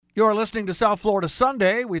You're listening to South Florida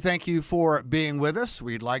Sunday. We thank you for being with us.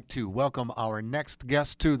 We'd like to welcome our next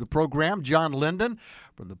guest to the program, John Linden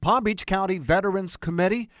from the Palm Beach County Veterans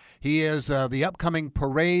Committee. He is the upcoming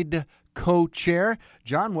parade co-chair.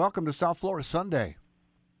 John, welcome to South Florida Sunday.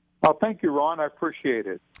 Oh, thank you, Ron. I appreciate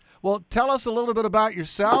it. Well, tell us a little bit about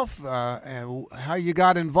yourself and how you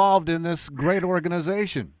got involved in this great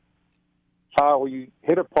organization. Well, you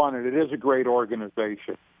hit upon it. It is a great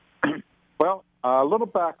organization. Well, a little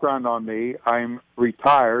background on me. I'm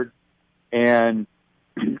retired, and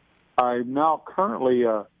I'm now currently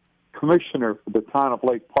a commissioner for the town of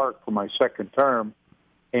Lake Park for my second term,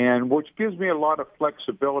 and which gives me a lot of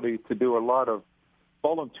flexibility to do a lot of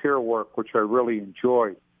volunteer work, which I really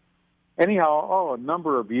enjoy. Anyhow, a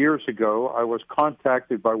number of years ago, I was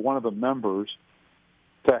contacted by one of the members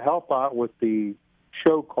to help out with the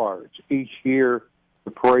show cars. Each year, the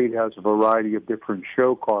parade has a variety of different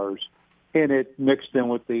show cars in it, mixed in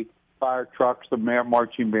with the fire trucks, the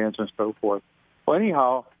marching bands, and so forth. Well,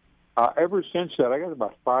 anyhow, ever since that, I got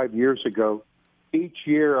about 5 years ago, each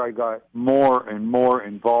year I got more and more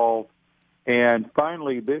involved. And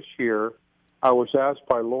finally this year, I was asked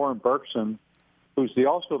by Lauren Berkson, who's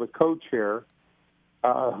also the co-chair,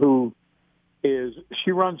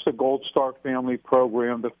 she runs the Gold Star Family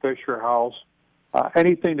Program, the Fisher House,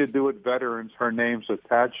 anything to do with veterans, her name's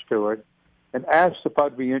attached to it, and asked if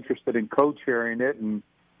I'd be interested in co-chairing it, and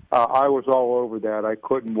I was all over that. I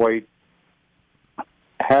couldn't wait.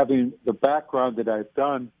 Having the background that I've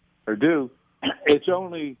done or do, it's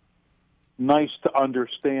only nice to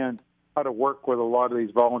understand how to work with a lot of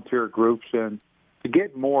these volunteer groups and to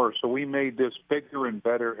get more. So we made this bigger and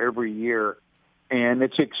better every year, and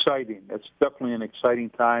it's exciting. It's definitely an exciting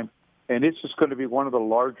time, and this is going to be one of the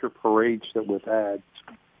larger parades that we've had.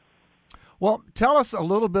 Well, tell us a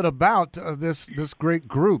little bit about this great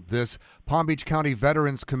group, this Palm Beach County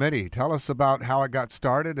Veterans Committee. Tell us about how it got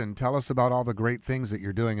started, and tell us about all the great things that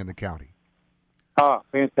you're doing in the county.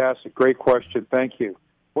 Fantastic. Great question. Thank you.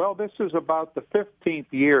 Well, this is about the 15th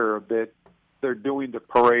year that they're doing the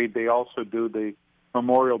parade. They also do the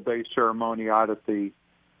Memorial Day ceremony out at the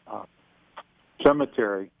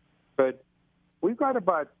cemetery. But we've got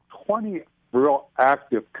about 20 real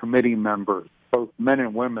active committee members, both men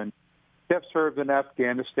and women, have served in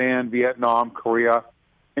Afghanistan, Vietnam, Korea,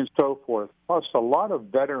 and so forth. Plus, a lot of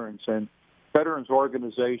veterans and veterans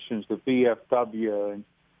organizations, the VFW and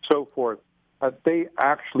so forth, they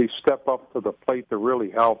actually step up to the plate to really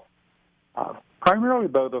help. Primarily,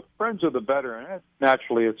 though, the Friends of the Veteran,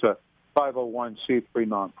 naturally, it's a 501c3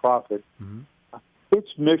 nonprofit. Mm-hmm. Its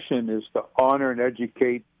mission is to honor and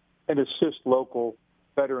educate and assist local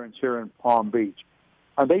veterans here in Palm Beach.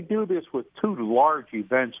 They do this with two large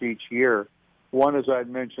events each year. One, as I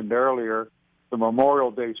mentioned earlier, the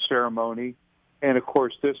Memorial Day ceremony, and, of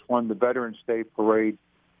course, this one, the Veterans Day Parade.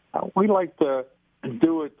 We like to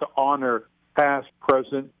do it to honor past,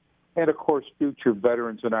 present, and, of course, future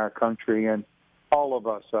veterans in our country. And all of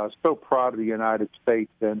us are so proud of the United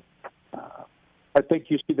States. And I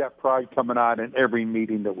think you see that pride coming out in every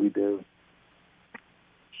meeting that we do.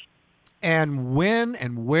 And when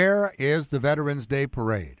and where is the Veterans Day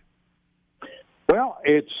Parade? Well,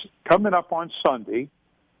 it's coming up on Sunday,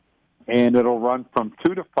 and it'll run from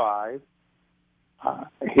 2 to 5.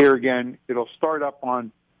 Here again, it'll start up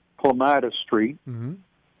on Clematis Street, mm-hmm.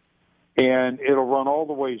 and it'll run all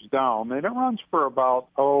the ways down. And it runs for about,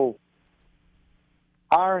 hour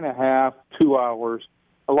and a half, 2 hours.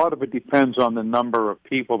 A lot of it depends on the number of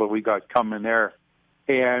people that we got coming there.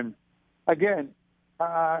 And, again,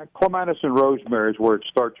 Clematis and Rosemary is where it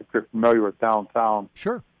starts, if you're familiar with downtown.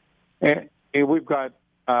 Sure. And we've got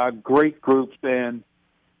great groups, and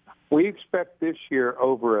we expect this year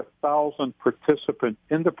over 1,000 participants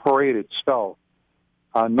in the parade itself,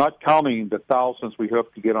 not counting the thousands we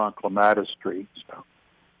hope to get on Clematis Street. So.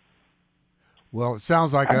 Well, it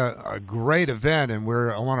sounds like a great event, and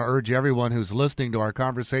I want to urge everyone who's listening to our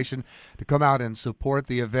conversation to come out and support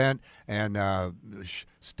the event and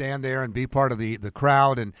stand there and be part of the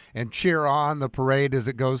crowd and cheer on the parade as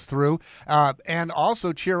it goes through, and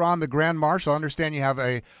also cheer on the Grand Marshal. I understand you have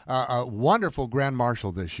a wonderful Grand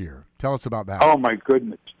Marshal this year. Tell us about that. Oh, my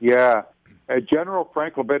goodness, yeah. General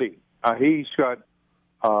Frank Labiti, he's got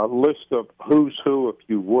a list of who's who, if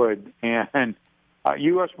you would, and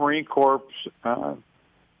U.S. Marine Corps,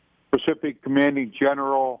 Pacific Commanding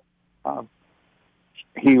General.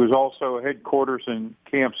 He was also headquarters in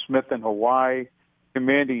Camp Smith in Hawaii,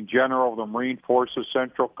 Commanding General of the Marine Forces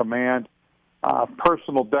Central Command.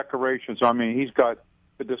 Personal decorations. I mean, he's got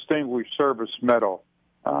the Distinguished Service Medal,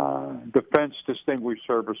 Defense Distinguished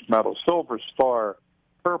Service Medal, Silver Star,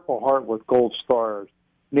 Purple Heart with gold stars,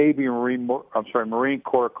 Navy and Marine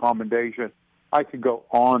Corps commendation. I could go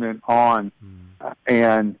on and on.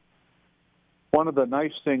 And one of the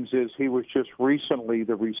nice things is he was just recently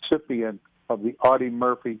the recipient of the Audie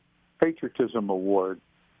Murphy Patriotism Award,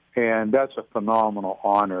 and that's a phenomenal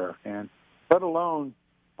honor. And let alone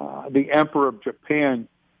the Emperor of Japan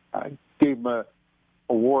gave him an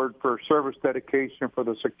award for service dedication for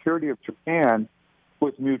the security of Japan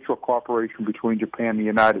with mutual cooperation between Japan and the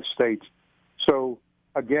United States. So,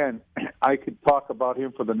 again, I could talk about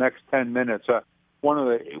him for the next 10 minutes. One of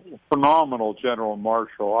the phenomenal General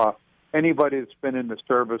Marshal. Anybody that's been in the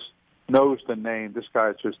service knows the name. This guy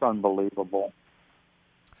is just unbelievable.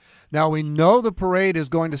 Now, we know the parade is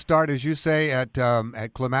going to start, as you say, at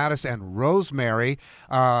Clematis and Rosemary.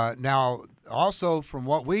 Now, also, from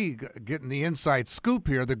what we get in the inside scoop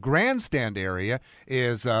here, the grandstand area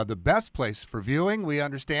is the best place for viewing, we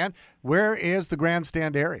understand. Where is the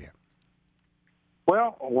grandstand area?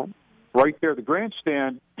 Well, right there, the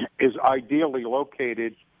grandstand is ideally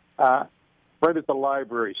located right at the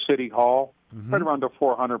library, City Hall, right around the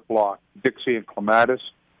 400 block, Dixie and Clematis.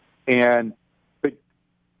 And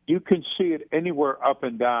you can see it anywhere up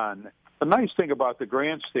and down. The nice thing about the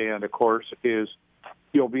grandstand, of course, is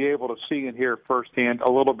you'll be able to see and hear firsthand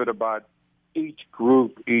a little bit about each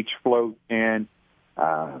group, each float. And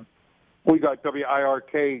we got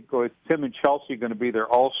WIRK, Tim and Chelsea going to be there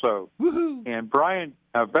also. Woohoo! And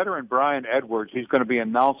veteran Brian Edwards, he's going to be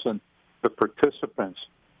announcing the participants.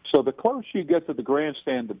 So the closer you get to the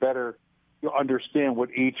grandstand, the better you'll understand what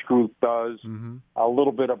each group does, a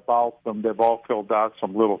little bit about them. They've all filled out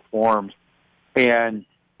some little forms.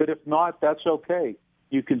 But if not, that's okay.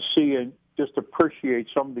 You can see and just appreciate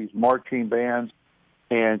some of these marching bands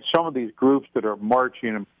and some of these groups that are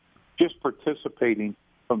marching and just participating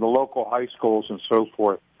from the local high schools and so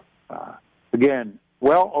forth. Again,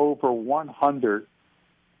 well over 100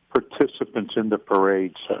 participants in the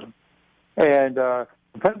parade. And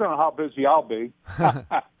depending on how busy I'll be,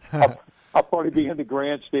 I'll probably be in the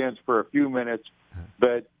grandstands for a few minutes.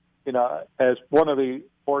 But, as one of the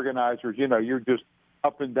organizers, you're just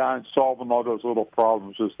up and down solving all those little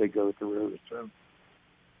problems as they go through. So.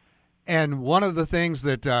 And one of the things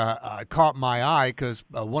that caught my eye, because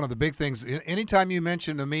one of the big things, anytime you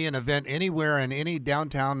mention to me an event anywhere in any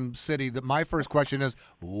downtown city, that my first question is,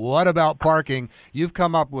 what about parking? You've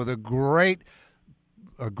come up with a great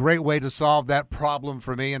way to solve that problem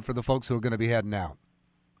for me and for the folks who are going to be heading out.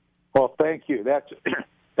 Well, thank you.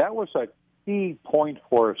 That was a key point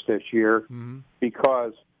for us this year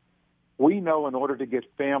because we know in order to get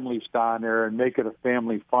families down there and make it a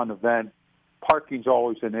family fun event, parking's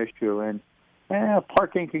always an issue. And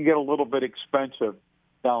parking can get a little bit expensive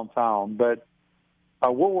downtown. But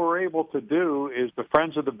what we're able to do is the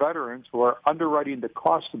Friends of the Veterans who are underwriting the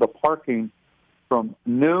cost of the parking from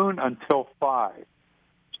noon until 5.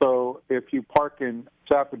 So if you park in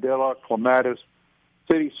Sapodilla, Clematis,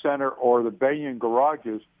 City Center, or the Banyan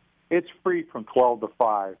garages, it's free from 12 to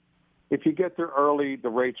 5. If you get there early, the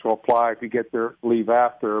rates will apply. If you get there, leave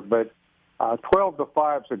after. But 12 to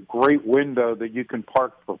 5 is a great window that you can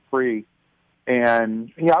park for free.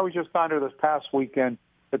 And I was just down there this past weekend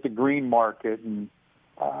at the Green Market, and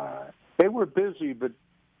they were busy, but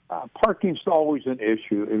parking's always an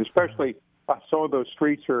issue, and especially some of those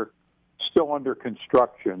streets are still under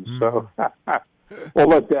construction. So we'll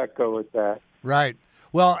let that go at that. Right.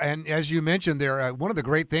 Well, and as you mentioned there, one of the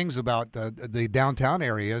great things about the downtown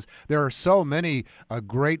area is there are so many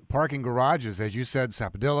great parking garages. As you said,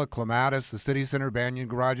 Sapodilla, Clematis, the City Center, Banyan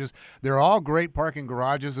garages. They're all great parking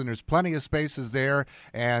garages, and there's plenty of spaces there.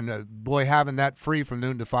 And, boy, having that free from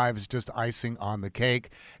noon to 5 is just icing on the cake.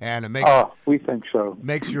 And it makes we think so.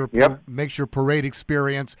 Makes your parade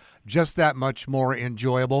experience just that much more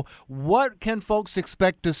enjoyable. What can folks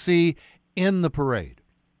expect to see in the parade?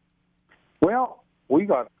 Well, we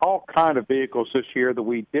got all kind of vehicles this year that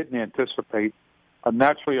we didn't anticipate.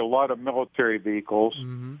 Naturally, a lot of military vehicles,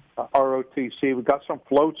 ROTC. We got some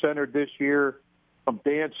floats entered this year, some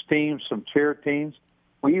dance teams, some cheer teams.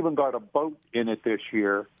 We even got a boat in it this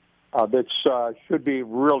year that should be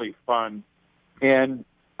really fun. And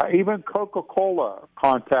even Coca-Cola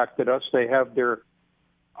contacted us. They have their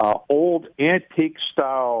old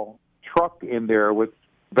antique-style truck in there with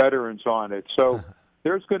veterans on it. So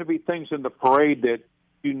there's going to be things in the parade that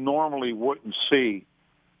you normally wouldn't see.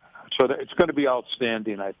 So it's going to be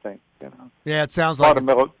outstanding, I think. Yeah, it sounds like a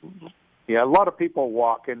lot of people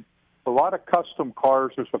walking. A lot of custom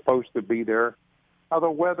cars are supposed to be there. Now, the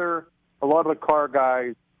weather, a lot of the car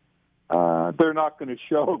guys, they're not going to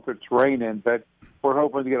show if it's raining, but we're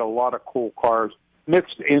hoping to get a lot of cool cars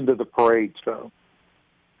mixed into the parade. So.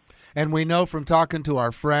 And we know from talking to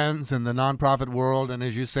our friends in the nonprofit world, and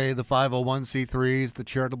as you say, the 501c3s, the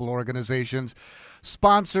charitable organizations,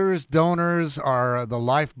 sponsors, donors are the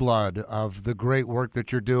lifeblood of the great work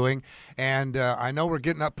that you're doing. And I know we're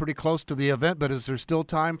getting up pretty close to the event, but is there still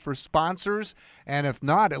time for sponsors? And if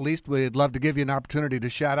not, at least we'd love to give you an opportunity to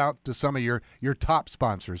shout out to some of your top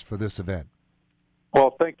sponsors for this event.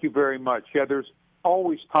 Well, thank you very much. Yeah, there's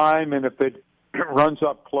always time, and if it runs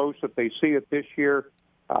up close, if they see it this year,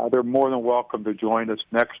 they're more than welcome to join us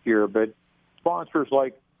next year. But sponsors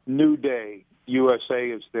like New Day USA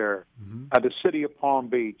is there, the City of Palm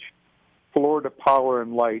Beach, Florida Power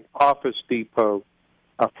and Light, Office Depot,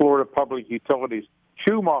 Florida Public Utilities.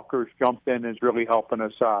 Schumacher's jumped in and is really helping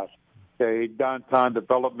us out. Okay, Downtown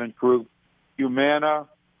Development Group, Humana,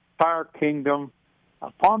 Tire Kingdom,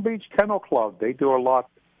 Palm Beach Kennel Club. They do a lot.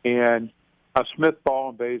 And Smith Ball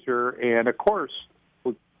and Baser, and of course,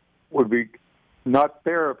 would be not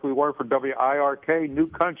there if we weren't for WIRK, New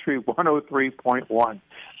Country 103.1.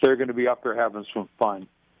 They're going to be up there having some fun.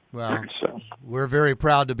 Well, we're very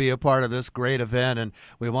proud to be a part of this great event, and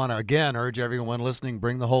we want to, again, urge everyone listening,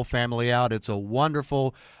 bring the whole family out. It's a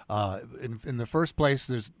wonderful, in the first place,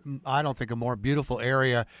 there's, I don't think, a more beautiful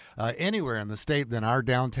area anywhere in the state than our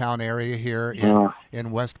downtown area here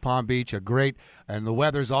in West Palm Beach. And the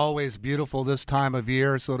weather's always beautiful this time of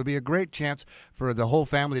year, so it'll be a great chance for the whole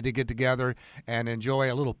family to get together and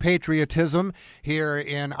enjoy a little patriotism here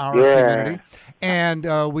in our community.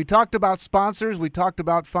 And we talked about sponsors, we talked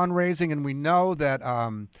about fundraising, and we know that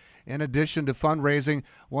in addition to fundraising,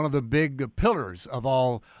 one of the big pillars of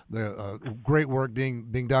all the great work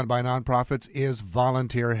being done by nonprofits is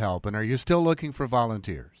volunteer help. And are you still looking for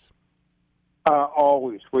volunteers?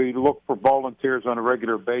 Always. We look for volunteers on a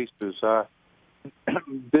regular basis.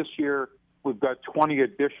 This year, we've got 20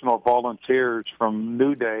 additional volunteers from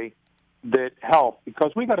New Day that help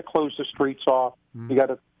because we got to close the streets off. We got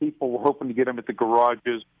people. We're hoping to get them at the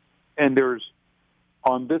garages, and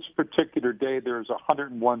on this particular day, there's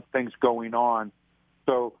 101 things going on.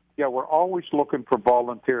 So yeah, we're always looking for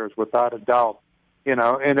volunteers, without a doubt.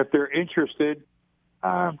 And if they're interested,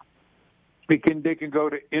 they can go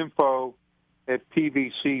to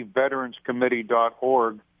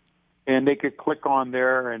info@pvcveteranscommittee.org, and they could click on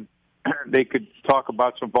there and they could talk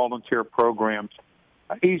about some volunteer programs.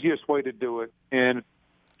 Easiest way to do it. And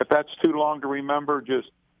if that's too long to remember, just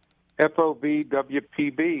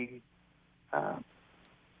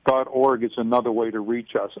FOVWPB.org is another way to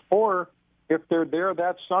reach us. Or if they're there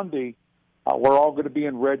that Sunday, we're all going to be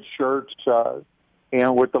in red shirts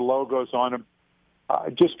and with the logos on them.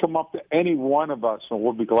 Just come up to any one of us, and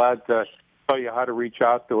we'll be glad to tell you how to reach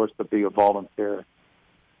out to us to be a volunteer.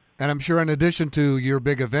 And I'm sure in addition to your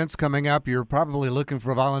big events coming up, you're probably looking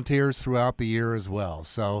for volunteers throughout the year as well.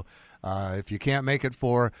 So if you can't make it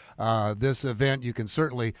for this event, you can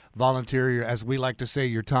certainly volunteer, as we like to say,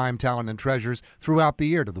 your time, talent, and treasures throughout the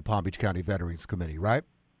year to the Palm Beach County Veterans Committee, right?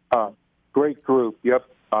 Great group, yep.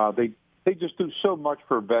 They just do so much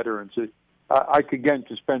for veterans. I could, again,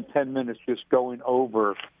 to spend 10 minutes just going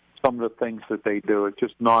over some of the things that they do. It's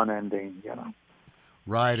just non-ending,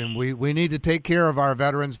 Right, and we need to take care of our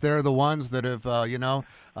veterans. They're the ones that have,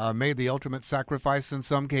 made the ultimate sacrifice in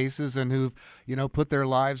some cases and who've, put their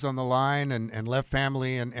lives on the line and left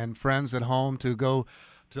family and friends at home to go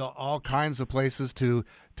to all kinds of places to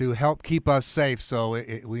help keep us safe. So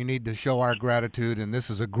we need to show our gratitude, and this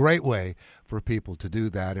is a great way for people to do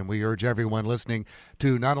that. And we urge everyone listening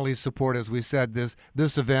to not only support, as we said, this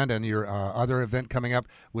event and your other event coming up,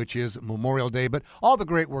 which is Memorial Day, but all the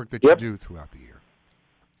great work that you do throughout the year.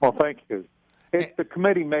 Well, thank you. The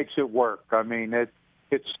committee makes it work. I mean, it's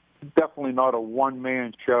definitely not a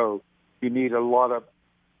one-man show. You need a lot of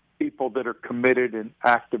people that are committed and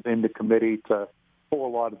active in the committee to pull a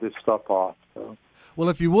lot of this stuff off. So. Well,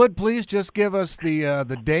 if you would, please just give us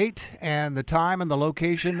the date and the time and the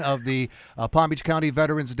location of the Palm Beach County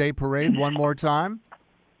Veterans Day Parade one more time.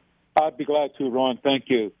 I'd be glad to, Ron. Thank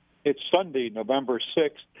you. It's Sunday, November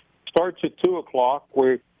 6th. Starts at 2 o'clock.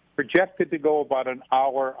 We're projected to go about an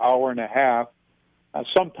hour and a half.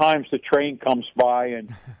 Sometimes the train comes by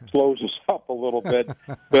and slows us up a little bit.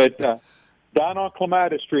 But down on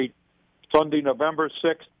Clematis Street, Sunday, November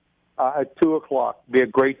 6th at 2 o'clock. Be a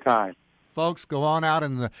great time. Folks, go on out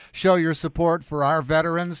and show your support for our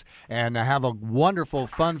veterans and have a wonderful,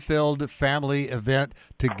 fun-filled family event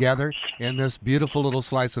together in this beautiful little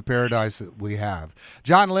slice of paradise that we have.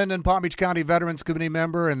 John Linden, Palm Beach County Veterans Committee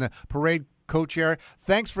member and the parade co-chair,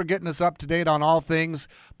 thanks for getting us up to date on all things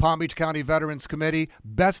Palm Beach County Veterans Committee.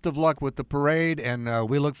 Best of luck with the parade, and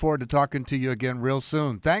we look forward to talking to you again real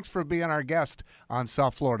soon. Thanks for being our guest on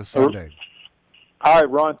South Florida Sunday. All right,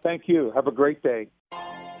 Ron, thank you. Have a great day.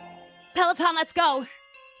 Peloton, let's go.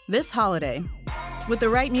 This holiday, with the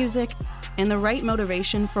right music and the right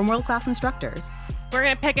motivation from world-class instructors, We're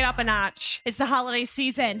going to pick it up a notch. It's the holiday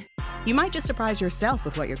season. you might just surprise yourself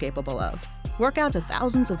with what you're capable of. Work out to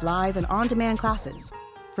thousands of live and on-demand classes,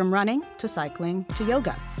 from running to cycling to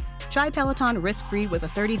yoga. Try Peloton risk-free with a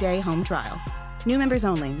 30-day home trial. New members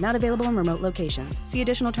only, not available in remote locations. See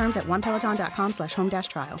additional terms at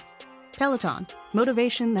onepeloton.com/home-trial. Peloton,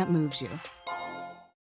 motivation that moves you.